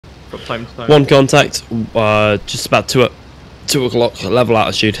From time to time. One contact, just about 2 o'clock, level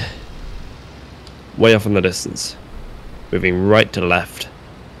altitude. Way off in the distance. Moving right to left.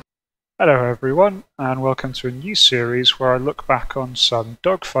 Hello everyone, and welcome to a new series where I look back on some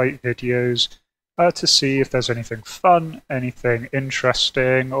dogfight videos to see if there's anything fun, anything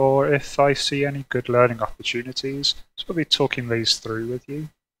interesting, or if I see any good learning opportunities. So I'll be talking these through with you.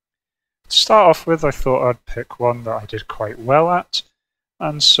 To start off with, I thought I'd pick one that I did quite well at,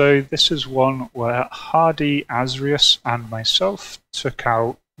 and so this is one where Hardy, Asrius, and myself took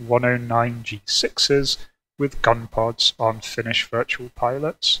out 109 G6s with gunpods on Finnish virtual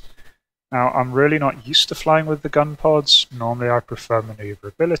pilots. Now, I'm really not used to flying with the gunpods. Normally I prefer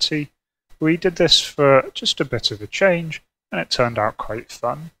maneuverability. We did this for just a bit of a change, and it turned out quite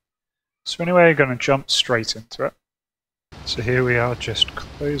fun. So anyway, I'm going to jump straight into it. So here we are, just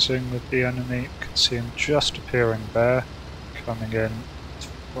closing with the enemy. You can see him just appearing there, coming in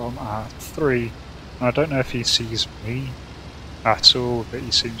from R3. And I don't know if he sees me at all, but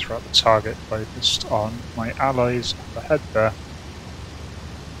he seems rather target focused on my allies up ahead there.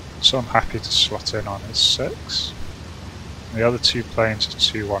 So I'm happy to slot in on his 6. The other 2 planes are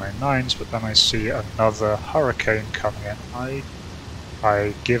 2 109s, but then I see another Hurricane coming in.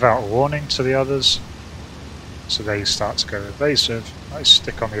 I give out a warning to the others, so they start to go evasive. I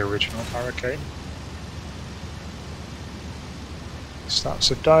stick on the original Hurricane. Starts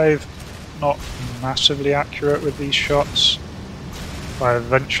to dive, not massively accurate with these shots. I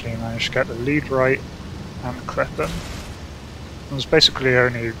eventually managed to get the lead right and clip him. There's basically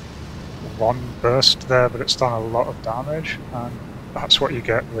only one burst there, but it's done a lot of damage, and that's what you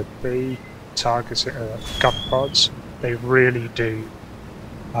get with the targeting gunpods. They really do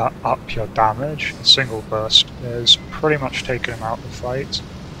up your damage. A single burst is pretty much taking him out of the fight.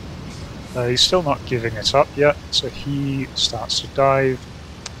 He's still not giving it up yet, so he starts to dive.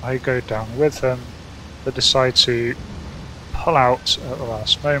 I go down with him, but decide to pull out at the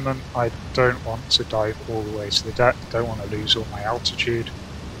last moment. I don't want to dive all the way to the deck, don't want to lose all my altitude.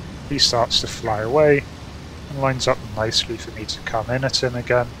 He starts to fly away and lines up nicely for me to come in at him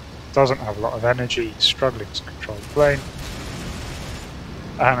again. Doesn't have a lot of energy, he's struggling to control the plane.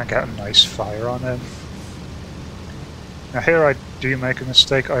 And I get a nice fire on him. Now here I do make a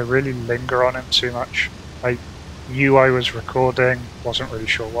mistake, I really linger on him too much. I knew I was recording, wasn't really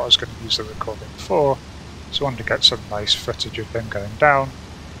sure what I was going to use the recording for, so I wanted to get some nice footage of him going down.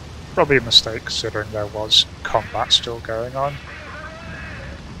 Probably a mistake considering there was combat still going on.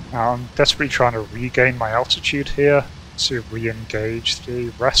 Now I'm desperately trying to regain my altitude here to re-engage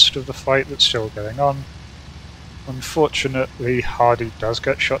the rest of the fight that's still going on. Unfortunately, Hardy does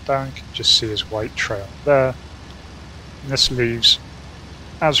get shot down, you can just see his white trail there. And this leaves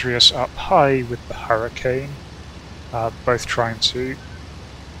Asrius up high with the Hurricane, both trying to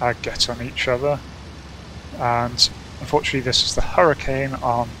get on each other. And unfortunately this is the Hurricane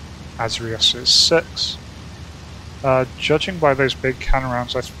on Asrius's 6. Judging by those big cannon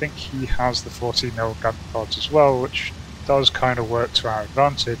rounds, I think he has the 40mm gunpods as well, which does kind of work to our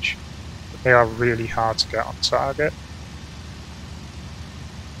advantage, but they are really hard to get on target.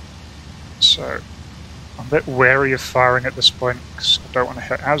 So I'm a bit wary of firing at this point because I don't want to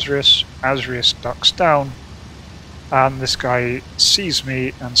hit Asrius. Asrius ducks down, and this guy sees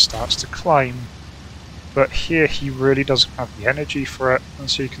me and starts to climb, but here he really doesn't have the energy for it, and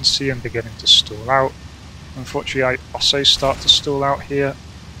so you can see him beginning to stall out. Unfortunately, I also start to stall out here,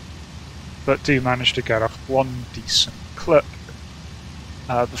 but do manage to get off one decent clip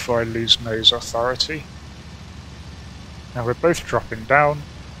before I lose nose authority. Now we're both dropping down,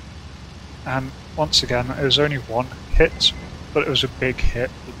 and once again it was only one hit, but it was a big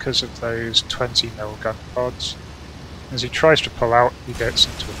hit because of those 20mm gunpods. As he tries to pull out, he gets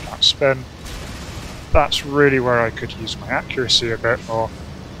into a flat spin. That's really where I could use my accuracy a bit more.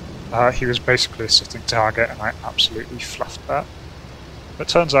 He was basically a sitting target and I absolutely fluffed that. But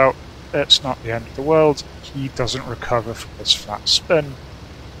it turns out it's not the end of the world. He doesn't recover from this flat spin,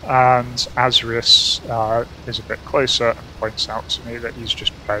 and Asrius is a bit closer and points out to me that he's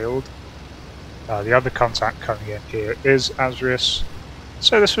just bailed. The other contact coming in here is Asrius,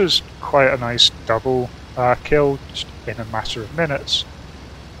 so this was quite a nice double kill just in a matter of minutes.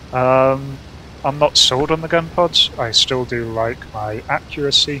 I'm not sold on the gunpods. I still do like my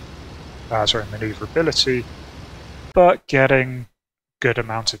accuracy. Maneuverability, but getting good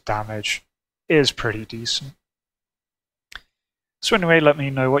amount of damage is pretty decent. So anyway, let me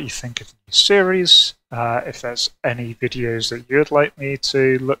know what you think of the new series. If there's any videos that you'd like me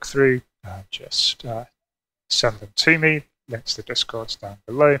to look through, just send them to me. Links to the Discords down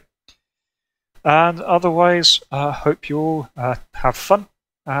below. And otherwise, hope you all have fun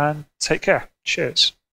and take care. Cheers.